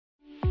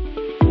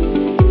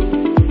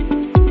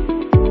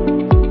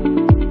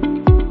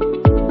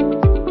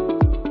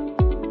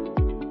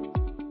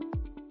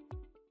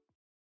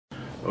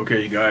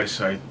Okay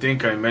guys, I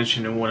think I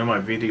mentioned in one of my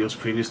videos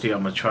previously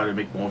I'm going to try to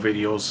make more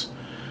videos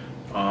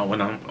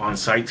when I'm on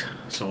site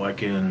so I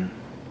can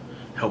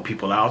help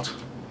people out,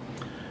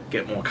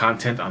 get more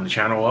content on the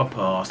channel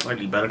up,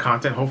 slightly better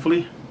content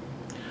hopefully.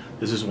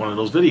 This is one of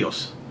those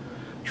videos.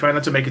 Try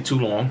not to make it too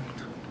long.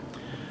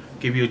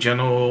 Give you a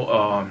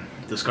general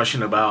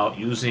discussion about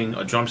using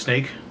a drum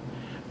snake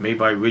made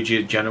by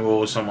Rigid, General,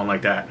 or someone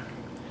like that.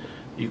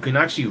 You can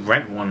actually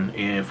rent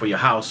one for your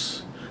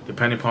house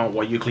depending upon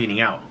what you're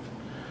cleaning out.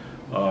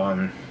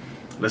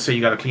 Let's say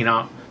you got to clean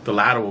out the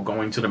lateral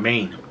going to the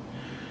main.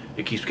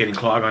 It keeps getting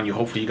clogged on you.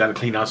 Hopefully you got to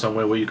clean out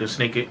somewhere where you can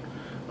snake it.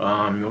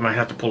 You might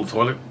have to pull the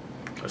toilet.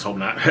 Let's hope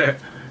not.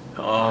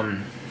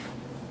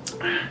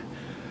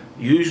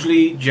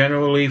 Usually,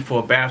 generally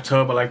for a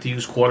bathtub, I like to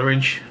use 1/4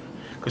 inch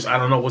because I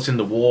don't know what's in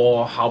the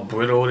wall, how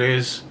brittle it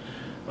is.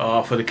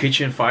 For the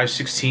kitchen,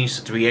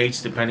 5/16 to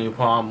 3/8, depending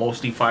upon,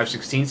 mostly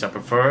 5/16 I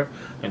prefer,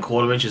 and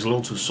 1/4 inch is a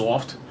little too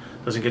soft.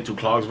 Doesn't get too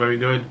clogs very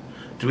good.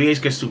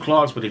 3/8 gets too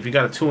clogs, but if you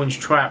got a 2-inch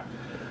trap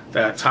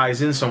that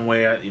ties in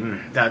somewhere,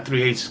 that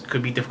 3/8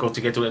 could be difficult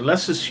to get to.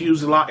 Unless it's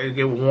used a lot, it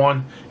get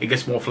worn, it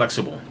gets more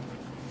flexible.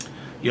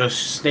 Your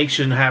snake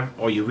shouldn't have,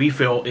 or your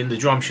refill in the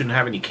drum shouldn't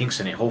have any kinks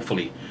in it,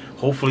 hopefully.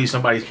 Hopefully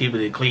somebody's keeping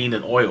it clean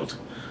and oiled.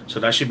 So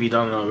that should be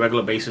done on a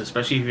regular basis,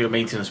 especially if you're a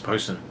maintenance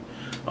person.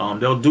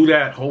 They'll do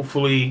that,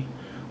 hopefully,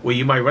 where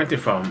you might rent it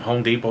from.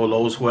 Home Depot,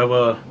 Lowe's,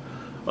 whoever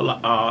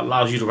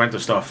allows you to rent the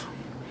stuff.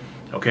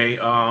 Okay,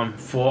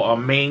 for a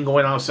main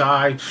going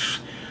outside,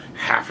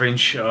 1/2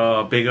 inch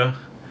bigger.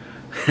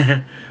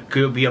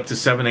 Could be up to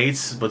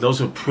 7/8, but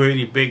those are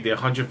pretty big. They're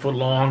 100-foot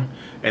long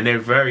and they're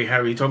very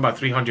heavy. You're talking about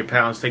 300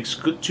 pounds. Takes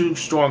two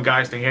strong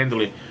guys to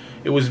handle it.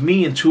 It was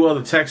me and 2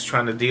 other techs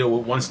trying to deal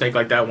with one snake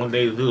like that one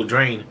day to do a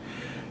drain,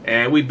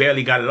 and we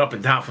barely got it up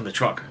and down from the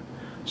truck.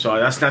 So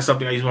that's not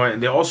something I use.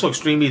 And they're also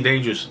extremely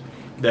dangerous.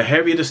 The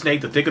heavier the snake,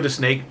 the thicker the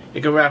snake,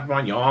 it can wrap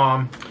around your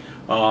arm.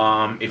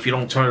 If you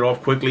don't turn it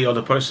off quickly, or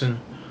the person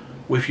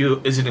with you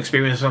isn't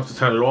experienced enough to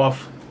turn it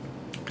off.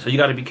 So you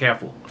got to be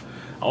careful.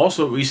 I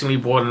also recently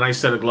bought a nice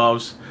set of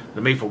gloves.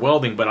 They're made for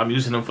welding, but I'm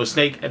using them for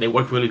snake, and they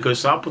work really good.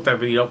 So I'll put that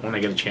video up when I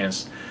get a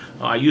chance.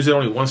 I use it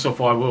only once so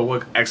far. It will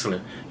work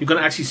excellent. You're going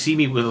to actually see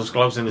me with those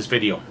gloves in this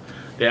video.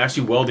 They're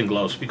actually welding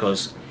gloves,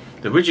 because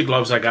the rigid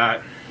gloves I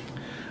got,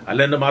 I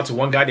lent them out to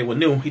one guy. They were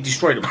new. He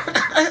destroyed them.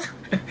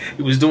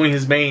 He was doing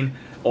his main,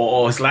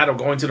 or his lateral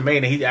going to the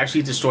main, and he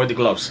actually destroyed the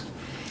gloves.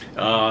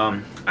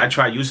 I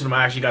tried using them.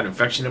 I actually got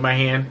infection in my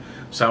hand,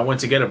 so I went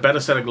to get a better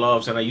set of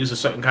gloves, and I use a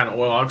certain kind of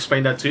oil. I'll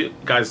explain that to you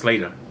guys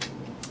later.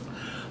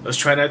 Let's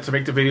try not to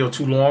make the video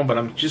too long, but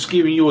I'm just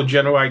giving you a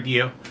general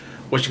idea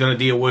what you're going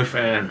to deal with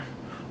and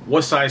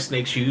what size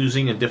snakes you're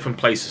using in different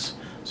places,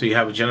 so you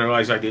have a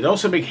generalized idea. They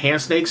also make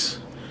hand snakes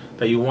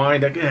that you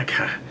wind.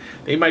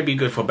 They might be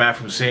good for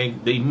bathroom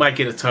sink. They might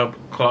get a tub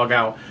clog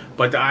out,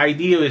 but the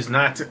idea is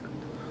not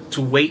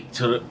to wait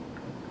till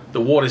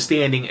the water's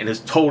standing and it's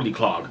totally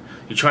clogged.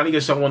 You're trying to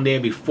get someone there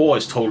before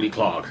it's totally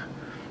clogged.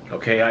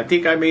 Okay, I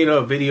think I made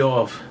a video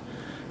of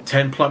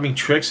 10 plumbing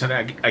tricks, and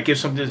I give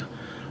some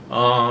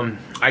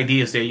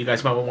ideas there. You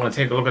guys might want to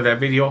take a look at that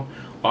video.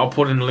 I'll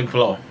put in the link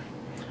below.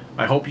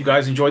 I hope you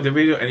guys enjoyed the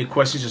video. Any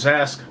questions, just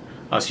ask.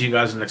 I'll see you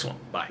guys in the next one.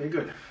 Bye. Okay,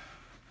 good.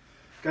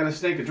 Got a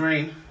snake a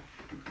drain.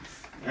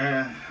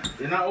 They're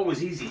not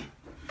always easy.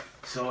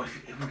 So if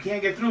we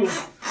can't get through,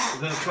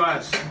 we're going to try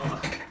a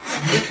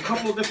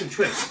couple of different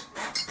tricks.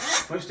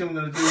 First thing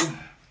we're going to do is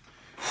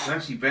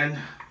actually bend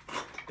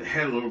the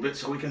head a little bit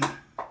so we can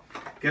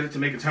get it to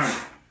make a turn.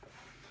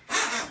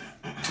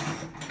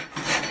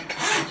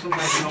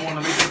 Sometimes you don't want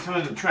to make it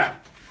turn in the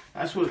trap.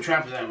 That's where the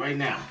trap is at right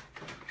now.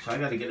 So I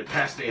got to get it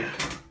past there. It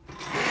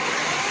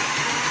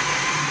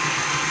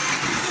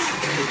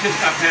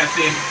just got past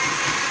there.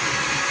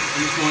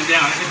 And it's going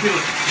down. I can feel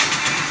it.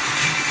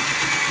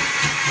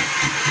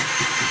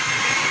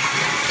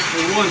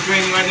 The water's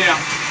draining right now.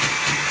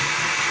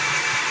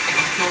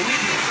 So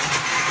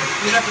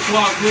we got the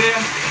clog clear.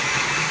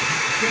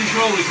 Pretty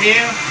sure it was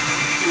here.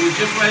 It was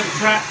just right at the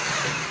trap.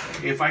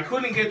 If I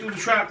couldn't get through the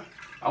trap,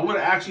 I would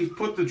have actually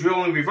put the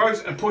drill in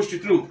reverse and pushed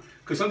it through.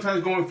 Because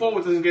sometimes going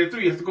forward doesn't get it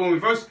through. You have to go in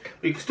reverse,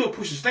 but you can still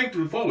push the snake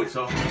through forward.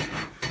 So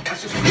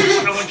that's just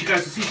what I want you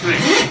guys to see today.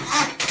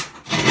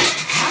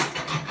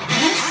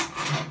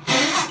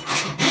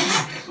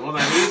 So all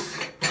that is,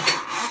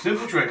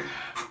 simple trick.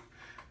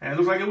 And it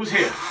looks like it was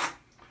here.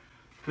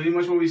 Pretty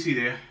much what we see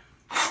there.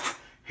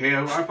 Here,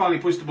 I probably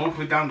pushed the bulk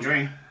of it down the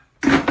drain.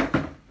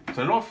 Turn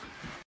it off.